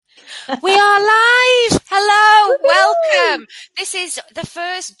We are live! Hello, welcome. This is the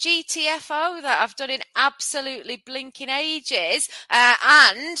first GTFO that I've done in absolutely blinking ages.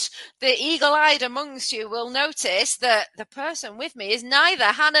 And the eagle-eyed amongst you will notice that the person with me is neither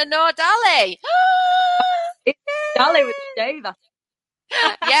Hannah nor Dali. It's Dali with a J, that's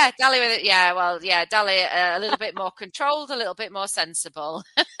Yeah, Dali with it. Yeah, well, yeah, Dali a little bit more controlled, a little bit more sensible.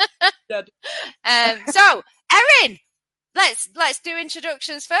 good. So, Erin, let's do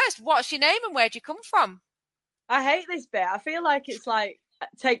introductions first. What's your name and where do you come from? I hate this bit. I feel like it's like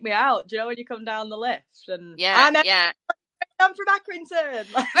take me out. Do you know when you come down the list and Yeah, yeah. I'm from Accrington.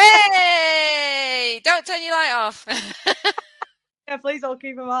 Hey! Don't turn your light off. Yeah, please all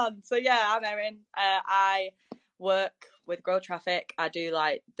keep them on. So yeah, I'm Erin. I work with Grow Traffic. I do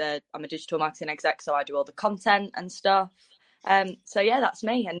I'm a digital marketing exec, so I do all the content and stuff. So yeah, that's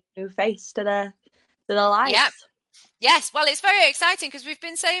me, a new face to the Yeah. lights. Yes, well, it's very exciting because we've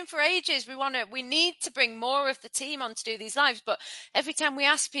been saying for ages we need to bring more of the team on to do these lives, but every time we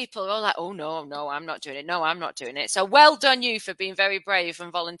ask people, they're all like, "Oh no, I'm not doing it. No, I'm not doing it." So well done you for being very brave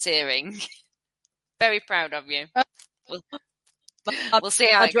and volunteering. Very proud of you. We'll, My, we'll see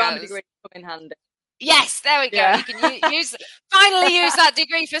how my it drama goes. degree come in handy. Yes, there we go. Yeah. You can finally use that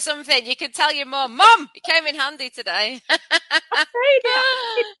degree for something. You can tell your mum, it came in handy today.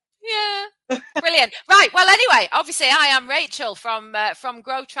 Yeah. Brilliant. Right. Well, anyway, obviously, I am Rachel from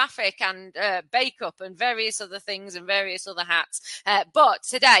Grow Traffic and Bake Up and various other things and various other hats. But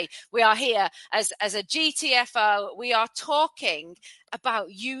today we are here as a GTFO. We are talking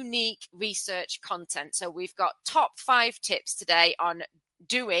about unique research content. So we've got top 5 tips today on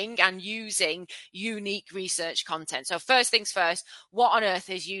doing and using unique research content. So first things first, what on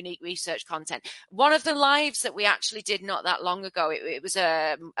earth is unique research content? One of the lives that we actually did not that long ago, it was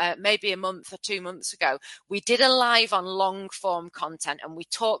maybe a month or 2 months ago, we did a live on long form content and we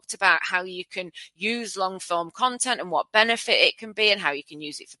talked about how you can use long form content and what benefit it can be and how you can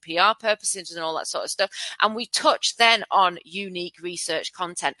use it for PR purposes and all that sort of stuff. And we touched then on unique research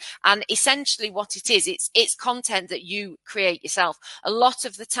content. And essentially what it is, it's content that you create yourself. A lot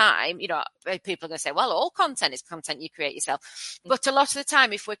of the time, people are going to say, well, all content is content you create yourself. But a lot of the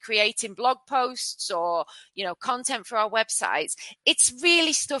time, if we're creating blog posts or, content for our websites, it's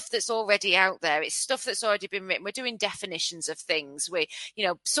really stuff that's already out there. It's stuff that's already been written. We're doing definitions of things.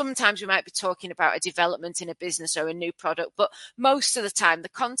 Sometimes we might be talking about a development in a business or a new product, but most of the time, the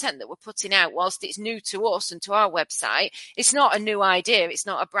content that we're putting out, whilst it's new to us and to our website, it's not a new idea. It's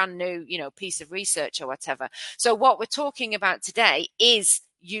not a brand new, piece of research or whatever. So what we're talking about today is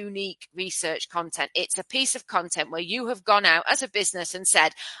unique research content. It's a piece of content where you have gone out as a business and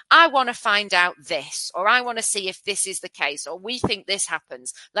said, I want to find out this, or I want to see if this is the case, or we think this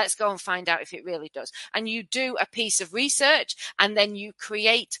happens. Let's go and find out if it really does. And you do a piece of research and then you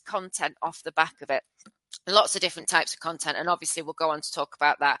create content off the back of it. Lots of different types of content, and obviously we'll go on to talk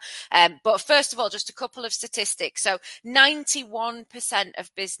about that. But first of all, just a couple of statistics. So 91% of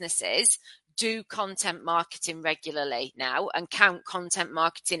businesses do content marketing regularly now and count content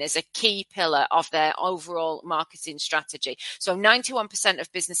marketing as a key pillar of their overall marketing strategy. So 91%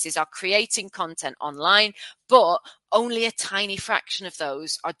 of businesses are creating content online, but only a tiny fraction of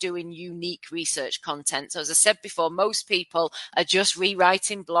those are doing unique research content. So as I said before, most people are just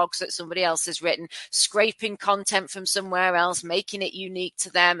rewriting blogs that somebody else has written, scraping content from somewhere else, making it unique to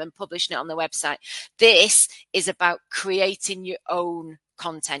them and publishing it on the website. This is about creating your own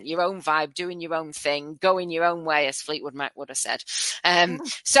content, your own vibe, doing your own thing, going your own way, as Fleetwood Mac would have said.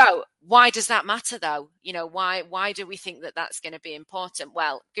 So why does that matter though? Why do we think that that's going to be important?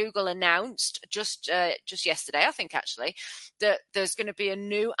 Well, Google announced just yesterday, I think actually, that there's going to be a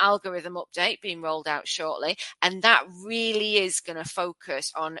new algorithm update being rolled out shortly. And that really is going to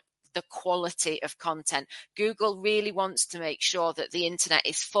focus on the quality of content. Google really wants to make sure that the internet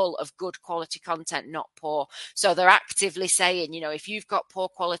is full of good quality content, not poor. So they're actively saying, if you've got poor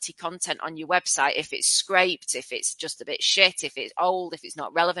quality content on your website, if it's scraped, if it's just a bit shit, if it's old, if it's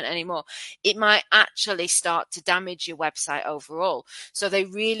not relevant anymore, it might actually start to damage your website overall. So they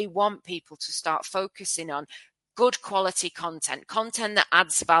really want people to start focusing on good quality content that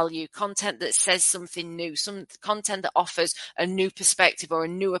adds value, content that says something new, some content that offers a new perspective or a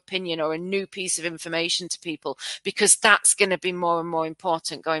new opinion or a new piece of information to people, because that's going to be more and more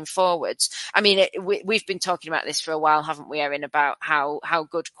important going forwards. I mean, we've been talking about this for a while, haven't we, Erin, about how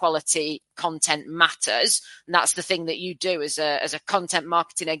good quality content matters. And that's the thing that you do as a content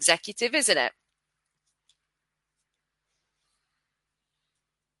marketing executive, isn't it?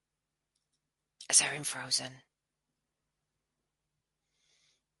 Is Erin frozen?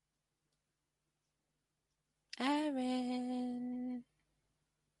 Erin.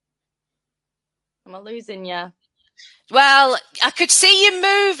 Am I losing you? Well, I could see you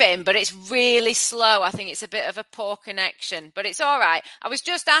moving, but it's really slow. I think it's a bit of a poor connection, but it's all right. I was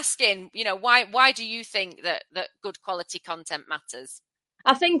just asking, why do you think that good quality content matters?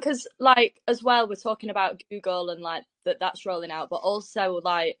 I think as well, we're talking about Google and like that's rolling out, but also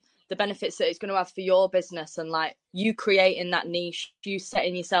like the benefits that it's going to have for your business and like you creating that niche, you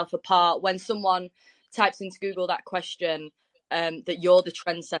setting yourself apart. When someone types into Google that question, that you're the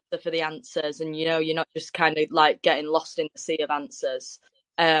trendsetter for the answers, and you're not just kind of like getting lost in the sea of answers.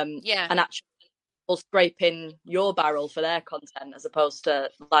 Yeah. And actually scraping your barrel for their content as opposed to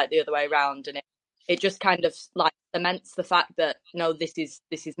like the other way around, and it just kind of like cements the fact that no, this is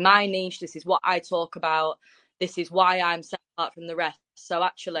my niche, this is what I talk about, this is why I'm set apart from the rest. So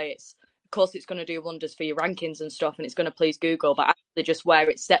actually it's, of course, it's going to do wonders for your rankings and stuff, and it's going to please Google, but actually just where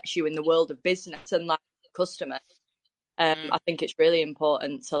it sets you in the world of business and like customer, I think it's really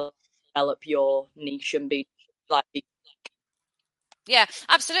important to develop your niche and be like. Yeah,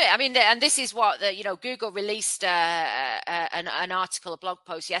 absolutely. I mean, and this is what Google released an article, a blog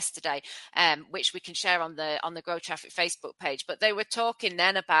post yesterday, which we can share on the Grow Traffic Facebook page. But they were talking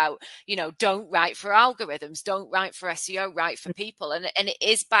then about, don't write for algorithms, don't write for SEO, write for people, and it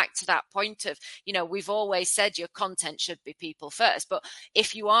is back to that point of, we've always said your content should be people first. But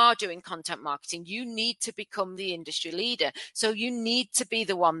if you are doing content marketing, you need to become the industry leader. So you need to be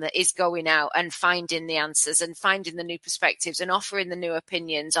the one that is going out and finding the answers and finding the new perspectives and offering the new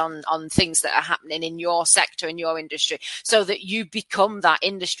opinions on things that are happening in your sector, in your industry, so that you become that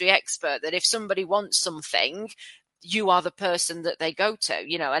industry expert, that if somebody wants something, you are the person that they go to,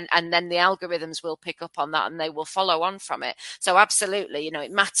 and then the algorithms will pick up on that and they will follow on from it. So absolutely,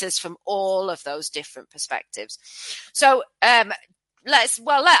 it matters from all of those different perspectives. So,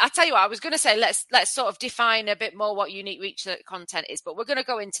 I tell you what, I was going to say, let's sort of define a bit more what unique research content is, but we're going to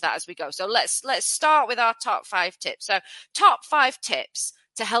go into that as we go. So let's start with our top 5 tips. So top 5 tips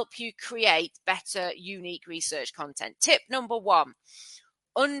to help you create better unique research content. Tip number 1,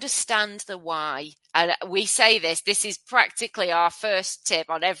 understand the why. And we say this is practically our first tip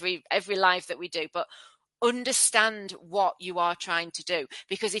on every live that we do, but understand what you are trying to do.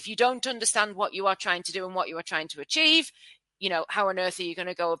 Because if you don't understand what you are trying to do and what you are trying to achieve, how on earth are you going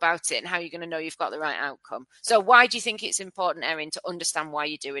to go about it, and how are you going to know you've got the right outcome? So why do you think it's important, Erin, to understand why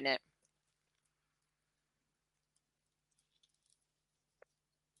you're doing it?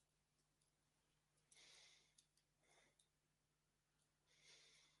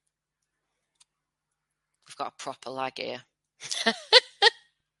 We've got a proper lag here.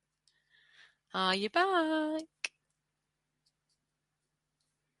 Are you back?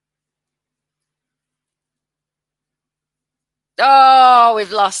 Oh,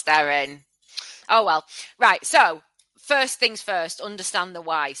 we've lost Erin. Oh, well. Right. So first things first, understand the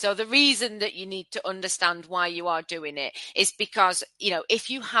why. So the reason that you need to understand why you are doing it is because, if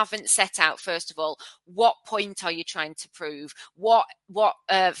you haven't set out, first of all, what point are you trying to prove? What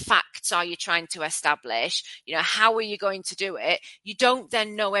facts are you trying to establish? How are you going to do it? You don't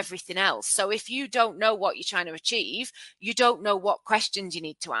then know everything else. So if you don't know what you're trying to achieve, you don't know what questions you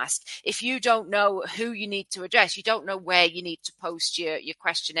need to ask. If you don't know who you need to address, you don't know where you need to post your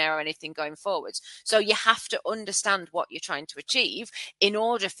questionnaire or anything going forwards. So you have to understand what you're trying to achieve in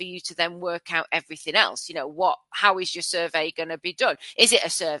order for you to then work out everything else. How is your survey going to be done? Is it a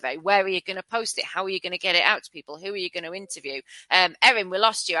survey? Where are you going to post it? How are you going to get it out to people? Who are you going to interview? Erin, we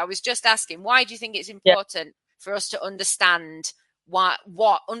lost you. I was just asking, why do you think it's important for us to understand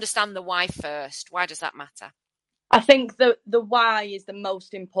understand the why first? Why does that matter? I think the why is the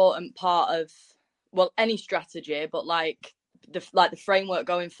most important part of, well, any strategy, but like the framework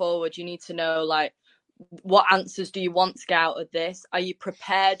going forward. You need to know like, what answers do you want to get out of this? Are you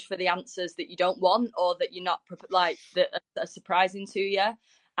prepared for the answers that you don't want, or that you're not like that are surprising to you?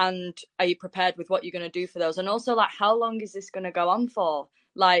 And are you prepared with what you're going to do for those? And also, like, how long is this going to go on for?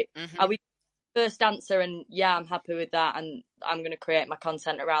 Like, are we first answer and I'm happy with that and I'm going to create my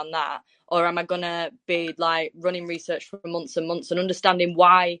content around that, or am I going to be like running research for months and months and understanding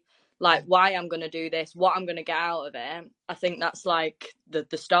why I'm going to do this, what I'm going to get out of it? I think that's like the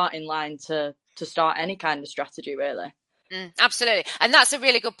starting line to start any kind of strategy, really. Absolutely. And that's a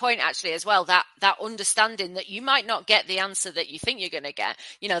really good point, actually, as well, that understanding that you might not get the answer that you think you're going to get.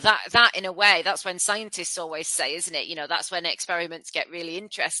 That in a way, that's when scientists always say, isn't it? That's when experiments get really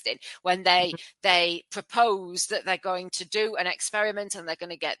interesting, when they propose that they're going to do an experiment and they're going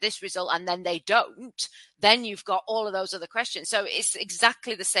to get this result, and then they don't. Then you've got all of those other questions. So it's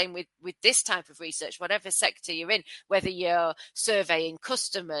exactly the same with this type of research, whatever sector you're in, whether you're surveying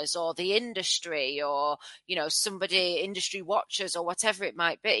customers or the industry or, industry industry watchers or whatever it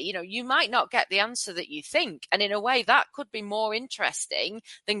might be, you know, you might not get the answer that you think. And in a way that could be more interesting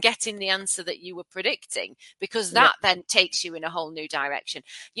than getting the answer that you were predicting, because that then takes you in a whole new direction.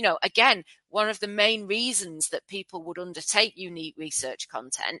 You know, again, one of the main reasons that people would undertake unique research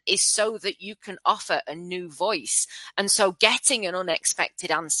content is so that you can offer a new voice. And so getting an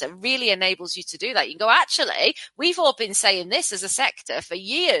unexpected answer really enables you to do that. You can go, actually, we've all been saying this as a sector for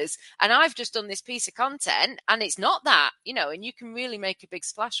years, and I've just done this piece of content and it's not that, you know, and you can really make a big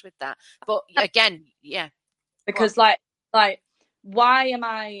splash with that. But again, because like why am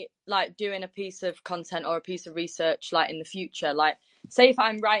I like doing a piece of content or a piece of research like in the future? Like, say if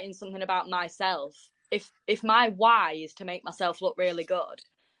I'm writing something about myself, if my why is to make myself look really good,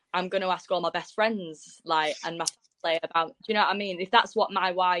 I'm going to ask all my best friends like and my family about, do you know what I mean? If that's what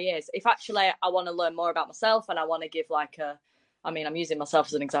my why is, if actually I want to learn more about myself and I want to give like I'm using myself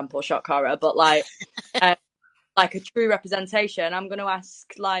as an example, shock horror, but like like a true representation, I'm going to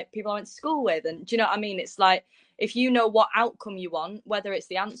ask like people I went to school with, and do you know what I mean? It's like, if you know what outcome you want, whether it's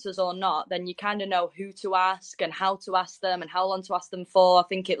the answers or not, then you kind of know who to ask and how to ask them and how long to ask them for. I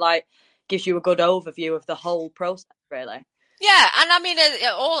think it like gives you a good overview of the whole process, really. Yeah, and I mean,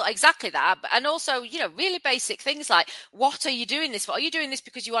 all exactly that, and also, you know, really basic things like, what are you doing this for? Are you doing this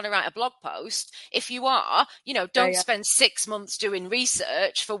because you want to write a blog post? If you are, you know, don't spend 6 months doing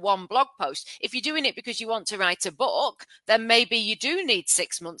research for one blog post. If you're doing it because you want to write a book, then maybe you do need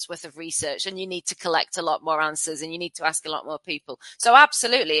 6 months worth of research, and you need to collect a lot more answers, and you need to ask a lot more people. So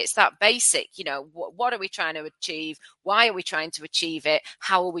absolutely, it's that basic, you know, what are we trying to achieve? Why are we trying to achieve it?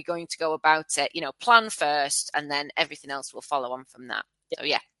 How are we going to go about it? You know, plan first, and then everything else will follow on from that. So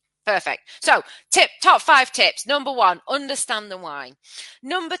yeah, perfect. So top 5 tips. Number 1, understand the why.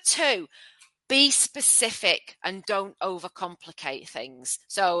 Number 2, be specific and don't overcomplicate things.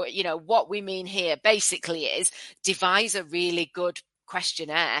 So, you know, what we mean here basically is devise a really good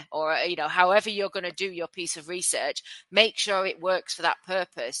questionnaire, or, you know, however you're going to do your piece of research, make sure it works for that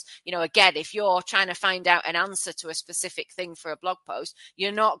purpose. You know, again, if you're trying to find out an answer to a specific thing for a blog post,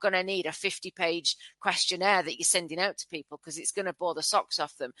 you're not going to need a 50-page questionnaire that you're sending out to people, because it's going to bore the socks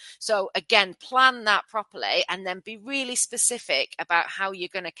off them. So again, plan that properly and then be really specific about how you're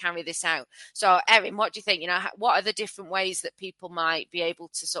going to carry this out. So Erin, what do you think? You know, what are the different ways that people might be able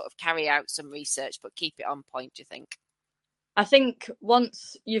to sort of carry out some research but keep it on point, do you think? I think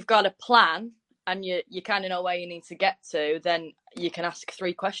once you've got a plan and you kind of know where you need to get to, then you can ask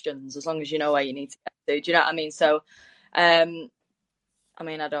 3 questions as long as you know where you need to get to. Do you know what I mean? So, I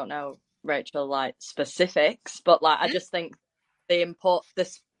mean, I don't know, Rachel, like specifics, but like I just think the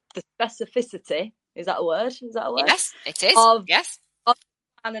specificity, is that a word? Yes, it is. Of the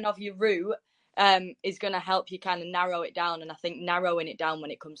plan and of your route is going to help you kind of narrow it down. And I think narrowing it down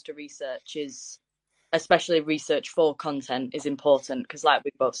when it comes to research is, especially research for content, is important, because like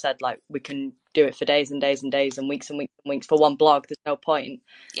we both said, like we can do it for days and days and days and weeks and weeks and weeks for one blog. There's no point.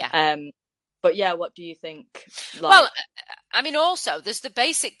 But yeah, what do you think? Well, I mean, also there's the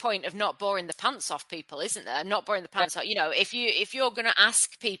basic point of not boring the pants off people, isn't there? Not boring the pants off. You know, if you're going to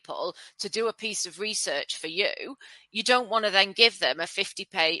ask people to do a piece of research for you, you don't want to then give them a 50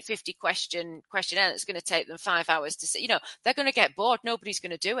 question questionnaire that's going to take them 5 hours to see. You know, they're going to get bored. Nobody's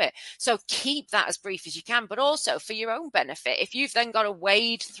going to do it. So keep that as brief as you can, but also for your own benefit. If you've then got to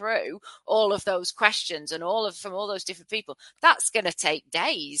wade through all of those questions and from all those different people, that's going to take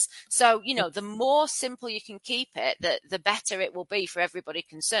days. So, you know, the more simple you can keep it, the better it will be for everybody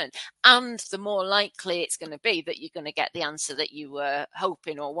concerned. And the more likely it's going to be that you're going to get the answer that you were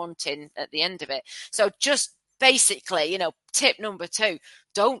hoping or wanting at the end of it. So just basically, you know, tip number 2,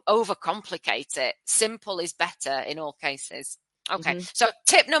 don't overcomplicate it. Simple is better in all cases. Okay. So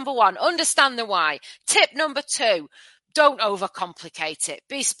tip number 1, understand the why. Tip number 2, don't overcomplicate it.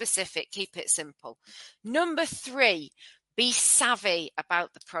 Be specific, keep it simple. Number 3, be savvy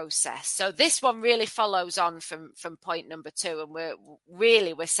about the process. So this one really follows on from point number 2, and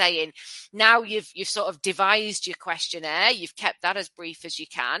we're saying now you've sort of devised your questionnaire, you've kept that as brief as you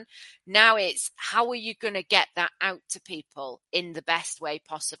can. Now it's, how are you going to get that out to people in the best way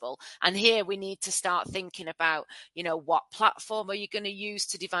possible? And here we need to start thinking about, you know, what platform are you going to use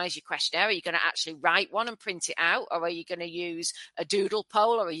to devise your questionnaire? Are you going to actually write one and print it out, or are you going to use a Doodle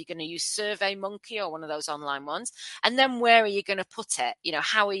poll, or are you going to use SurveyMonkey or one of those online ones? And then where are you going to put it? You know,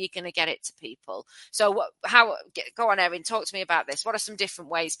 how are you going to get it to people? So go on, Erin, talk to me about this. What are some different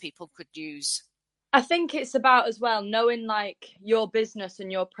ways people could use? I think it's about as well knowing like your business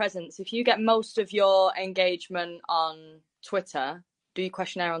and your presence. If you get most of your engagement on Twitter, do your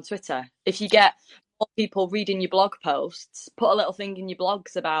questionnaire on Twitter. If you get more people reading your blog posts, put a little thing in your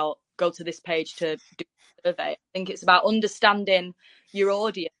blogs about go to this page to do a survey. I think it's about understanding your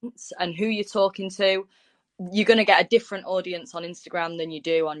audience and who you're talking to. You're going to get a different audience on Instagram than you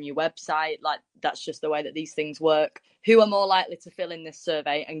do on your website. Like, that's just the way that these things work. Who are more likely to fill in this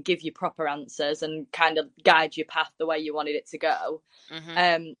survey and give you proper answers and kind of guide your path the way you wanted it to go.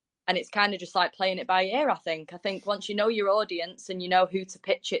 And it's kind of just like playing it by ear, I think. Once you know your audience and you know who to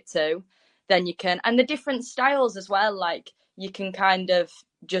pitch it to, then you can, and the different styles as well, like you can kind of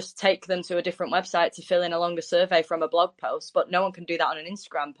just take them to a different website to fill in a longer survey from a blog post, but no one can do that on an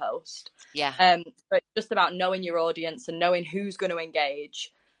Instagram post. Yeah. So it's just about knowing your audience and knowing who's going to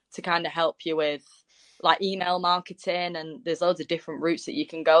engage to kind of help you with like email marketing, and there's loads of different routes that you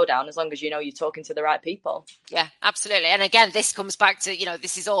can go down as long as you know you're talking to the right people. Yeah, absolutely. And again, this comes back to,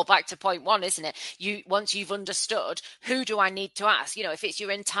 this is all back to point one, isn't it? Once you've understood, who do I need to ask? If it's your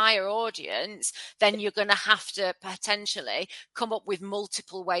entire audience, then you're going to have to potentially come up with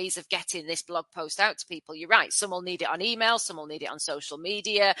multiple ways of getting this blog post out to people. You're right. Some will need it on email, some will need it on social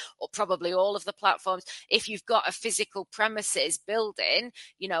media, or probably all of the platforms. If you've got a physical premises building,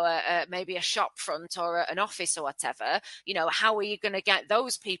 maybe a shop front or an office or whatever, how are you going to get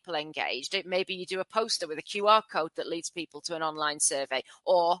those people engaged? Maybe you do a poster with a QR code that leads people to an online survey,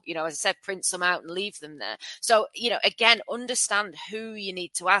 or, as I said, print some out and leave them there. So, again, understand who you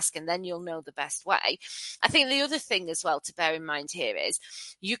need to ask, and then you'll know the best way. I think the other thing as well to bear in mind here is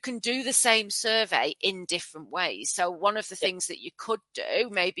you can do the same survey in different ways. So one of the things that you could do,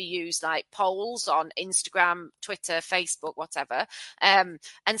 maybe use like polls on Instagram, Twitter, Facebook, whatever, and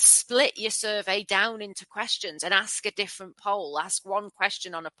split your survey down into questions and ask a different poll. Ask one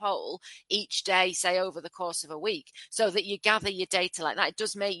question on a poll each day, say over the course of a week, so that you gather your data like that. It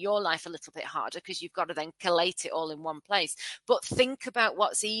does make your life a little bit harder because you've got to then collate it all in one place. But think about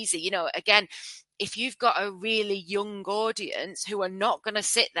what's easy. Again, if you've got a really young audience who are not going to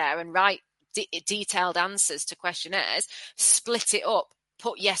sit there and write detailed answers to questionnaires, split it up.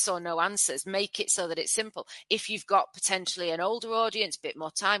 Put yes or no answers, make it so that it's simple. If you've got potentially an older audience, a bit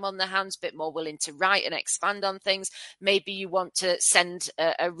more time on their hands, a bit more willing to write and expand on things, maybe you want to send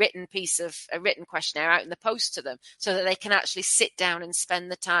a written questionnaire out in the post to them so that they can actually sit down and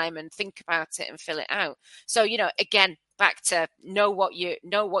spend the time and think about it and fill it out. So, again, back to know what you're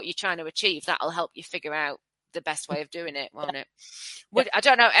trying to achieve. That'll help you figure out the best way of doing it, won't it? I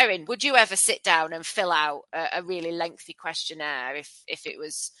don't know, Erin, would you ever sit down and fill out a really lengthy questionnaire if it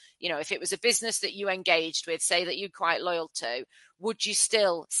was, if it was a business that you engaged with, say that you're quite loyal to, would you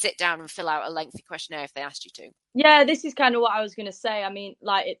still sit down and fill out a lengthy questionnaire if they asked you to? Yeah, this is kind of what I was going to say. I mean,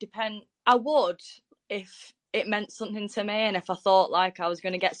 like, it depends. I would if it meant something to me and if I thought like I was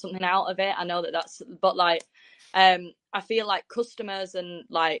going to get something out of it. I know but like, I feel like customers, and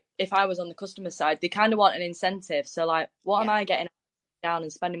like if I was on the customer side, they kind of want an incentive. So like, what am I getting down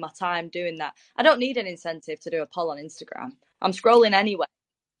and spending my time doing that? I don't need an incentive to do a poll on Instagram. I'm scrolling anyway,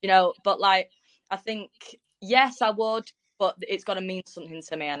 but like, I think, yes, I would, but it's got to mean something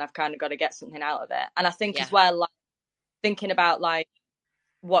to me and I've kind of got to get something out of it. And I think as well, like thinking about like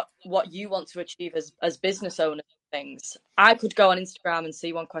what you want to achieve as business owners, things. I could go on Instagram and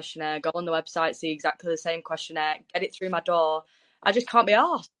see one questionnaire, go on the website, see exactly the same questionnaire, get it through my door. I just can't be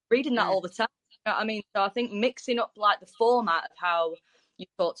arsed reading that all the time. You know what I mean? So I think mixing up like the format of how you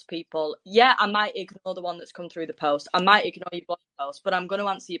talk to people. Yeah, I might ignore the one that's come through the post. I might ignore your blog post, but I'm going to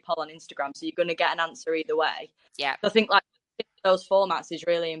answer your poll on Instagram. So you're going to get an answer either way. Yeah. So I think like those formats is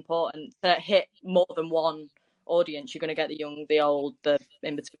really important to hit more than one audience. You're going to get the young, the old, the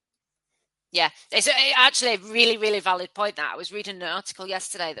in between. Yeah, it's actually a really, really valid point. That I was reading an article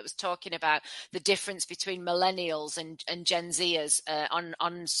yesterday that was talking about the difference between millennials and Gen Zers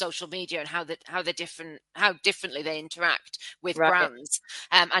on social media and how differently they interact with brands.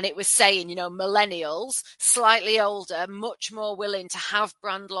 And it was saying, millennials, slightly older, much more willing to have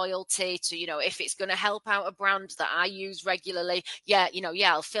brand loyalty to, if it's going to help out a brand that I use regularly,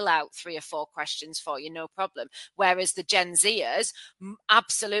 I'll fill out 3 or 4 questions for you, no problem. Whereas the Gen Zers,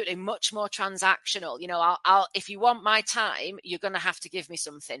 absolutely much more transactional. I'll if you want my time, you're going to have to give me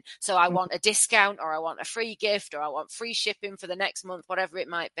something. So I want a discount, or I want a free gift, or I want free shipping for the next month, whatever it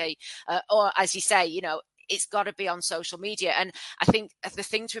might be. Or as you say, it's got to be on social media. And I think the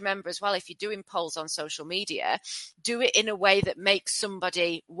thing to remember as well, if you're doing polls on social media, do it in a way that makes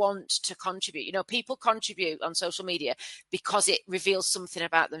somebody want to contribute. People contribute on social media because it reveals something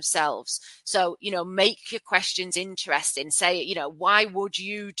about themselves. So, make your questions interesting. Say, why would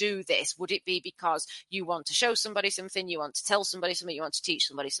you do this? Would it be because you want to show somebody something, you want to tell somebody something, you want to teach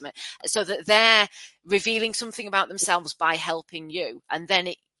somebody something, so that they're revealing something about themselves by helping you? And then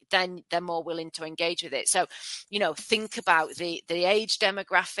then they're more willing to engage with it. So, you know, think about the age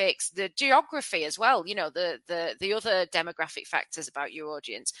demographics, the geography as well, you know, the other demographic factors about your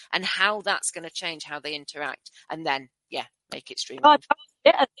audience and how that's going to change how they interact. And then, yeah, make it streamlined.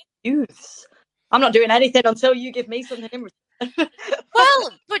 Yeah, youths. I'm not doing anything until you give me something in return.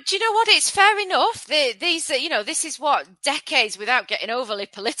 Well, but do you know what? It's fair enough. These, you know, this is what decades, without getting overly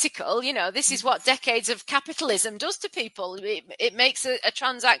political, you know, this is what decades of capitalism does to people. It makes a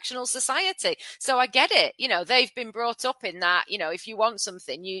transactional society. So I get it. You know, they've been brought up in that, you know, if you want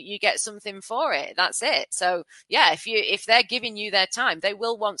something, you get something for it. That's it. So yeah, if they're giving you their time, they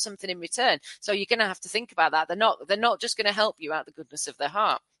will want something in return. So you're going to have to think about that. They're not just going to help you out the goodness of their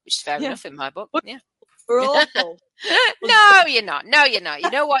heart, which is fair enough in my book. Yeah. We're awful. No, you're not. No, you're not.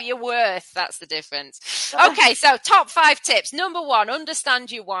 You know what you're worth. That's the difference. Okay, so top 5 tips. Number 1,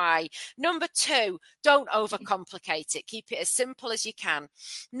 understand your why. Number 2, don't overcomplicate it. Keep it as simple as you can.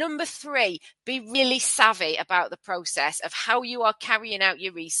 Number 3, be really savvy about the process of how you are carrying out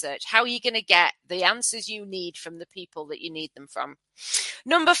your research. How are you going to get the answers you need from the people that you need them from?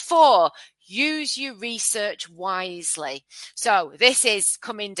 Number 4, use your research wisely. So this is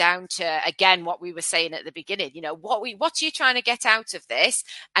coming down to, again, what we were saying at the beginning, you know, what are you trying to get out of this,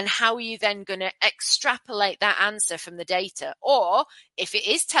 and how are you then going to extrapolate that answer from the data? Or if it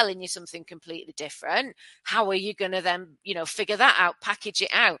is telling you something completely different, how are you going to then, you know, figure that out, package it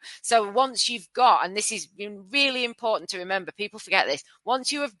out? So once you've got, and this is really important to remember, people forget this,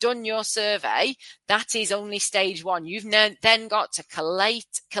 once you have done your survey, that is only stage 1. You've then got to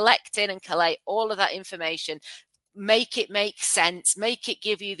collect in and collate all of that information, make it make sense, make it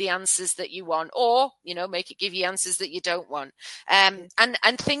give you the answers that you want, or, you know, make it give you answers that you don't want. And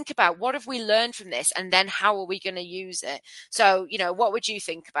think about, what have we learned from this, and then how are we going to use it? So, you know, what would you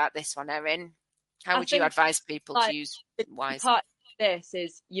think about this one, Erin? How would you advise people to use wise? Part of this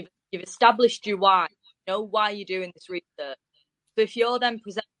is you've established your why. You know why you're doing this research. So if you're then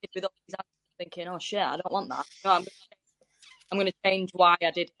presented with all these answers thinking, oh shit, I don't want that, no, I'm going to change why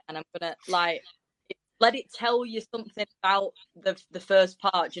I did it, and I'm going to let it tell you something about the first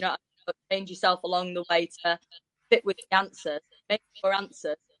part. You know, change yourself along the way to fit with the answers, make your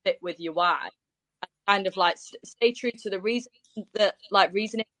answers fit with your why, and kind of like stay true to the reason that, like,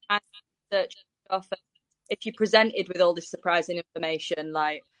 reasoning and research stuff. If you're presented with all this surprising information,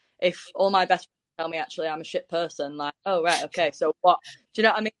 like if all my best friends tell me actually I'm a shit person, like, oh right, okay, so what? Do you know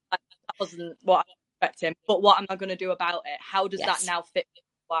what I mean? Like, that wasn't what I was expecting, but what am I going to do about it? How does that now fit with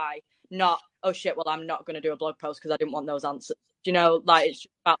why? Not, oh shit, well, I'm not going to do a blog post because I didn't want those answers. You know, like, it's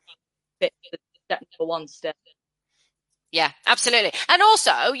just about fit the step number 1 step. Yeah, absolutely. And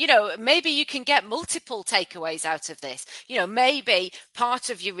also, you know, maybe you can get multiple takeaways out of this. You know, maybe part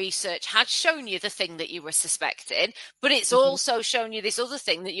of your research had shown you the thing that you were suspecting, but it's also shown you this other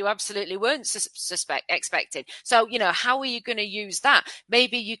thing that you absolutely weren't expecting. So, you know, how are you going to use that?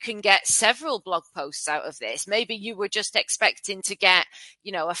 Maybe you can get several blog posts out of this. Maybe you were just expecting to get,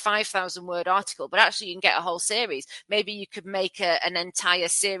 you know, a 5,000 word article, but actually you can get a whole series. Maybe you could make an entire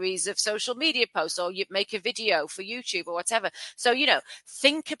series of social media posts, or you make a video for YouTube or whatever. So, you know,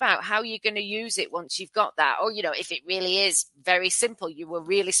 think about how you're going to use it once you've got that. Or, you know, if it really is very simple, you were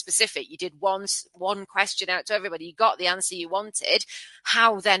really specific, you did one question out to everybody, you got the answer you wanted,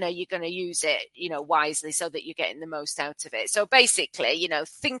 how then are you going to use it, you know, wisely so that you're getting the most out of it? So basically, you know,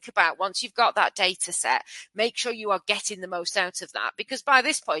 think about, once you've got that data set, make sure you are getting the most out of that, because by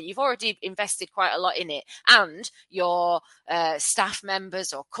this point you've already invested quite a lot in it, and your staff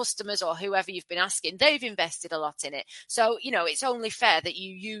members or customers or whoever you've been asking, they've invested a lot in it. So, you know, it's only fair that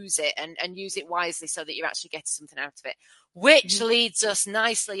you use it and use it wisely so that you're actually getting something out of it. Which leads us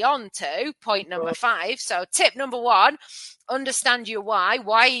nicely on to point number 5. So tip number 1, understand your why.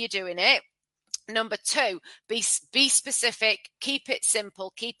 Why are you doing it? Number 2, be specific, keep it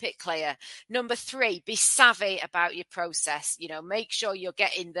simple, keep it clear. Number 3, be savvy about your process. You know, make sure you're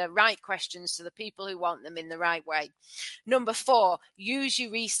getting the right questions to the people who want them in the right way. Number 4, use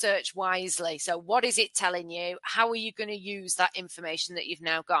your research wisely. So what is it telling you? How are you going to use that information that you've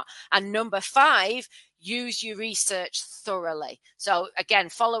now got? And number 5, use your research thoroughly. So again,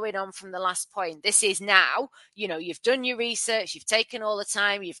 following on from the last point, this is now, you know, you've done your research, you've taken all the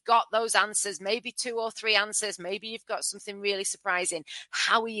time, you've got those answers, maybe 2 or 3 answers, maybe you've got something really surprising.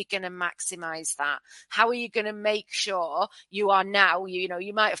 How are you going to maximize that? How are you going to make sure you are now, you know,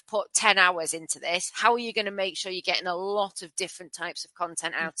 you might have put 10 hours into this. How are you going to make sure you're getting a lot of different types of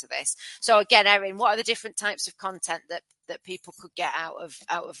content out of this? So again, Erin, what are the different types of content that people could get out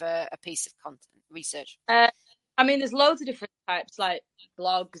of a piece of content research? I mean, there's loads of different types like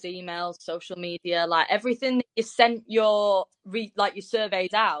blogs, emails, social media, like everything that you sent your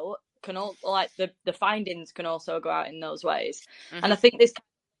surveys out can all like the findings can also go out in those ways. And I think this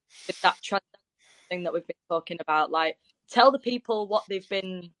with that thing that we've been talking about, like tell the people what they've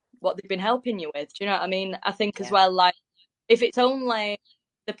been helping you with. Do you know what I mean? I think as well, like if it's only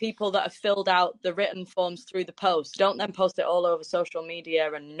the people that have filled out the written forms through the post, don't then post it all over social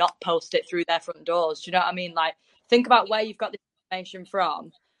media and not post it through their front doors. Do you know what I mean? Like think about where you've got this information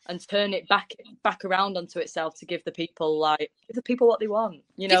from and turn it back around onto itself to give the people what they want,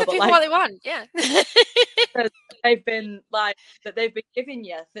 you know. Give the people what they want, yeah. they've been giving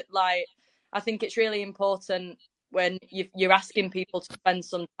you that, like I think it's really important when you're asking people to spend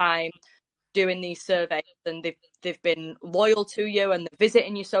some time doing these surveys and they've been loyal to you and they're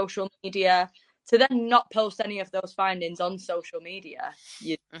visiting your social media, to then not post any of those findings on social media.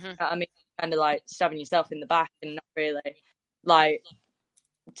 I mean, kind of like stabbing yourself in the back and not really like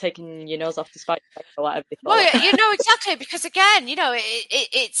taking your nose off the spike or whatever they call it. You know, exactly, because again, you know,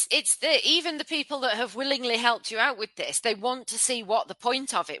 it's even the people that have willingly helped you out with this, they want to see what the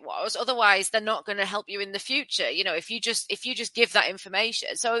point of it was. Otherwise, they're not going to help you in the future. You know, if you just give that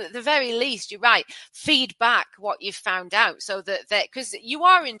information. So at the very least, you're right, feed back what you've found out, so that because you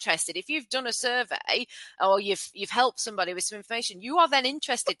are interested. If you've done a survey or you've helped somebody with some information, you are then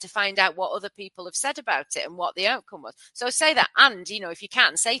interested to find out what other people have said about it and what the outcome was. So say that, and you know, if you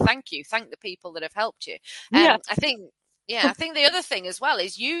can, say thank you, thank the people that have helped you. I think the other thing as well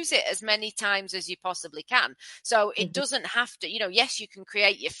is use it as many times as you possibly can. So it doesn't have to, you know, yes, you can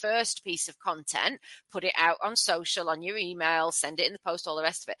create your first piece of content, put it out on social, on your email, send it in the post, all the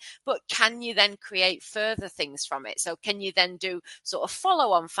rest of it. But can you then create further things from it? So can you then do sort of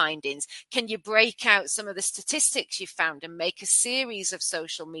follow-on findings? Can you break out some of the statistics you've found and make a series of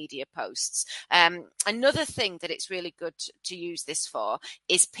social media posts? Another thing that it's really good to use this for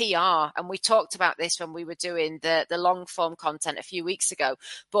is PR. And we talked about this when we were doing the long form content a few weeks ago,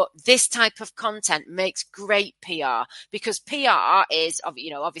 but this type of content makes great PR, because PR is, you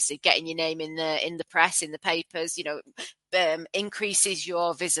know, obviously getting your name in the press, in the papers, you know, increases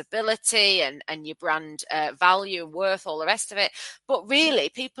your visibility and your brand value and worth, all the rest of it. But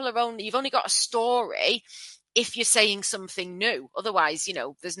really, you've only got a story if you're saying something new. Otherwise, you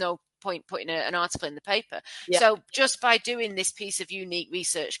know, there's no point putting an article in the paper. Yeah. So just by doing this piece of unique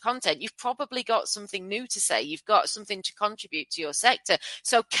research content, you've probably got something new to say. You've got something to contribute to your sector.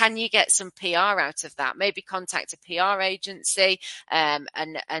 So can you get some PR out of that? Maybe contact a PR agency and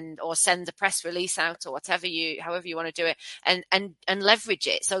or send a press release out, or however you want to do it, and leverage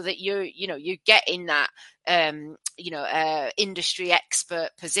it so that you get in that industry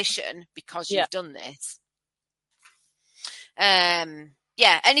expert position because you've done this.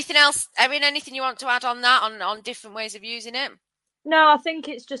 Anything else, Erin? Anything you want to add on that, on different ways of using it? No, I think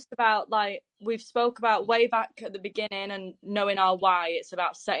it's just about, like we've spoke about way back at the beginning, and knowing our why. It's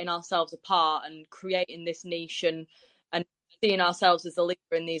about setting ourselves apart and creating this niche and seeing ourselves as a leader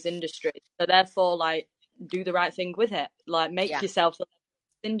in these industries. So therefore, like, do the right thing with it. Like, make yourself the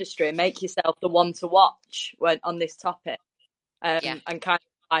industry, make yourself the one to watch on this topic, and kind of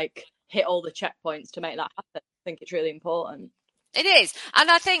like hit all the checkpoints to make that happen. I think it's really important. It is.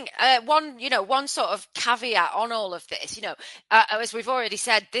 And I think one sort of caveat on all of this, as we've already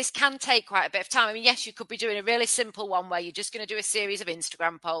said, this can take quite a bit of time. I mean, yes, you could be doing a really simple one where you're just going to do a series of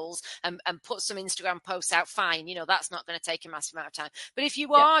Instagram polls and put some Instagram posts out. Fine. That's not going to take a massive amount of time. But if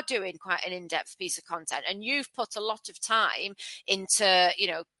you are doing quite an in-depth piece of content and you've put a lot of time into,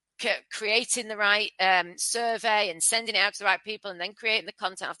 creating the right survey and sending it out to the right people and then creating the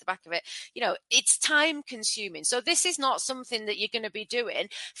content off the back of it, it's time consuming. So this is not something that you're going to be doing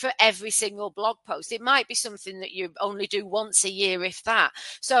for every single blog post. It might be something that you only do once a year, if that.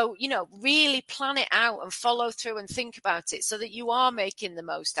 So, really plan it out and follow through and think about it so that you are making the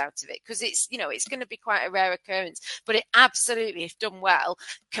most out of it, because it's going to be quite a rare occurrence, but it absolutely, if done well,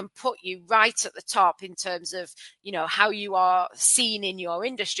 can put you right at the top in terms of, how you are seen in your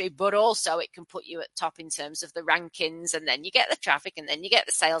industry. But also it can put you at top in terms of the rankings, and then you get the traffic and then you get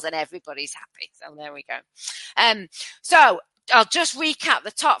the sales and everybody's happy. So there we go. So I'll just recap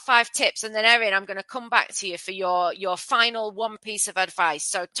the top 5 tips, and then Erin, I'm going to come back to you for your final one piece of advice.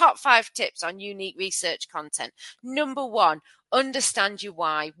 So top 5 tips on unique research content. Number 1, understand your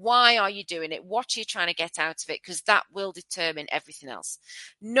why. Why are you doing it? What are you trying to get out of it? Because that will determine everything else.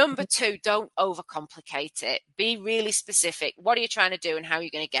 Number 2, don't overcomplicate it. Be really specific. What are you trying to do and how are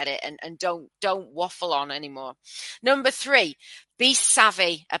you going to get it? And don't waffle on anymore. Number 3, be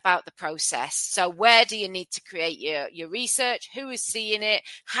savvy about the process. So where do you need to create your research? Who is seeing it?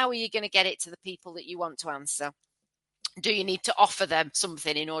 How are you going to get it to the people that you want to answer? Do you need to offer them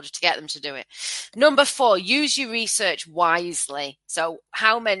something in order to get them to do it? Number 4, use your research wisely. So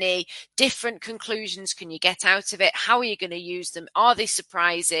how many different conclusions can you get out of it? How are you going to use them? Are they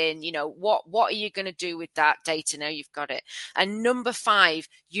surprising? What are you going to do with that data now you've got it? And number 5,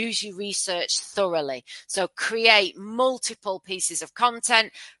 use your research thoroughly. So create multiple pieces of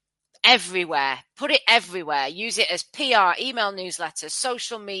content everywhere. Put it everywhere. Use it as PR, email newsletters,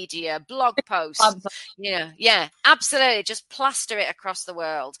 social media, blog posts. Yeah, absolutely. Just plaster it across the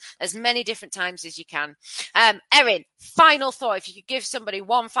world as many different times as you can. Erin, final thought. If you could give somebody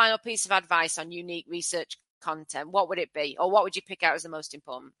one final piece of advice on unique research content, what would it be? Or what would you pick out as the most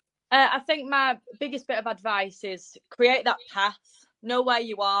important? I think my biggest bit of advice is create that path. Know where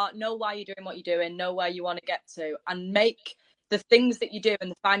you are, know why you're doing what you're doing, know where you want to get to, and make the things that you do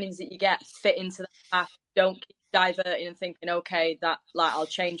and the findings that you get fit into the path. Don't keep diverting and thinking, okay, that I'll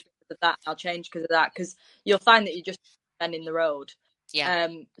change because of that, I'll change because of that, because you'll find that you're just bending the road. Yeah.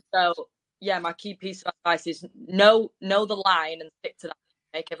 So yeah, my key piece of advice is know the line and stick to that.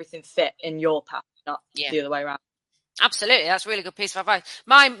 Make everything fit in your path, not the other way around. Absolutely, that's a really good piece of advice.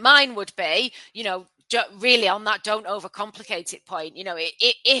 Mine would be, really on that don't overcomplicate it point.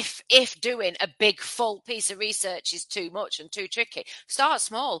 If doing a big full piece of research is too much and too tricky, start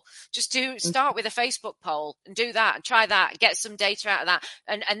small. Just start with a Facebook poll and do that and try that and get some data out of that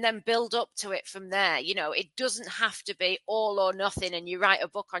and then build up to it from there. It doesn't have to be all or nothing and you write a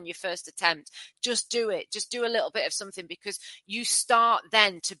book on your first attempt. Just do it. Just do a little bit of something, because you start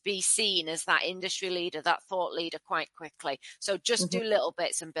then to be seen as that industry leader, that thought leader quite quickly. So just do little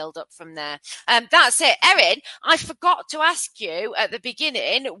bits and build up from there. That's it. Erin, I forgot to ask you at the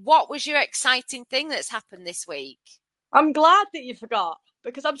beginning, what was your exciting thing that's happened this week? I'm glad that you forgot,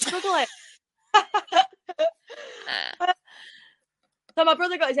 because I'm struggling. So my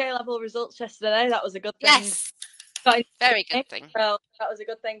brother got his A-level results yesterday. That was a good thing. Yes. Very good thing. So that was a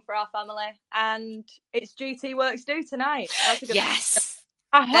good thing for our family. And it's GT Works due tonight. That's a good thing.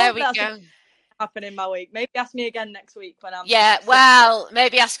 I hope there we go. Happen in my week. Maybe ask me again next week when I'm well,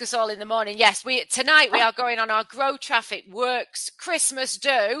 maybe ask us all in the morning. Yes, tonight we are going on our Grow Traffic Works Christmas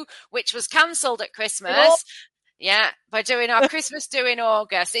do, which was cancelled at Christmas. Yeah, by doing our Christmas do in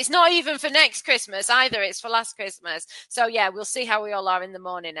August. It's not even for next Christmas either, it's for last Christmas. So yeah, we'll see how we all are in the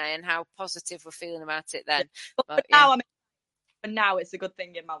morning, and how positive we're feeling about it then. But now it's a good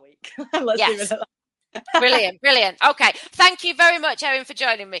thing in my week. Let's leave it at that. Brilliant. Okay, thank you very much, Erin, for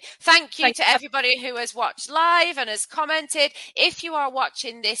joining me. Thank you to everybody who has watched live and has commented. If you are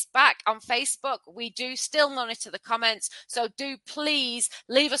watching this back on Facebook, we do still monitor the comments, so do please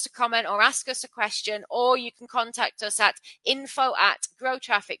leave us a comment or ask us a question, or you can contact us at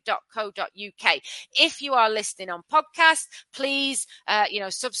info@growtraffic.co.uk. If you are listening on podcast, please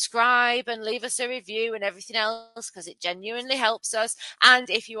subscribe and leave us a review and everything else, because it genuinely helps us. And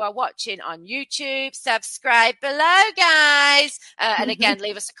if you are watching on YouTube, subscribe below, guys, and again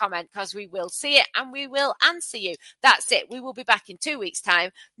leave us a comment, because we will see it and we will answer you. That's it. We will be back in 2 weeks' time.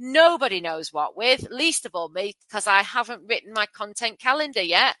 Nobody knows what with, least of all me, because I haven't written my content calendar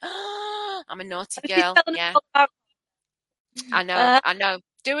yet. I'm a naughty girl. Yeah, I know.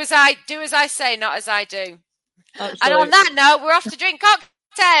 Do as I say, not as I do. Absolutely. And on that note, we're off to drink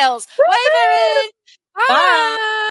cocktails. Wavering. Bye.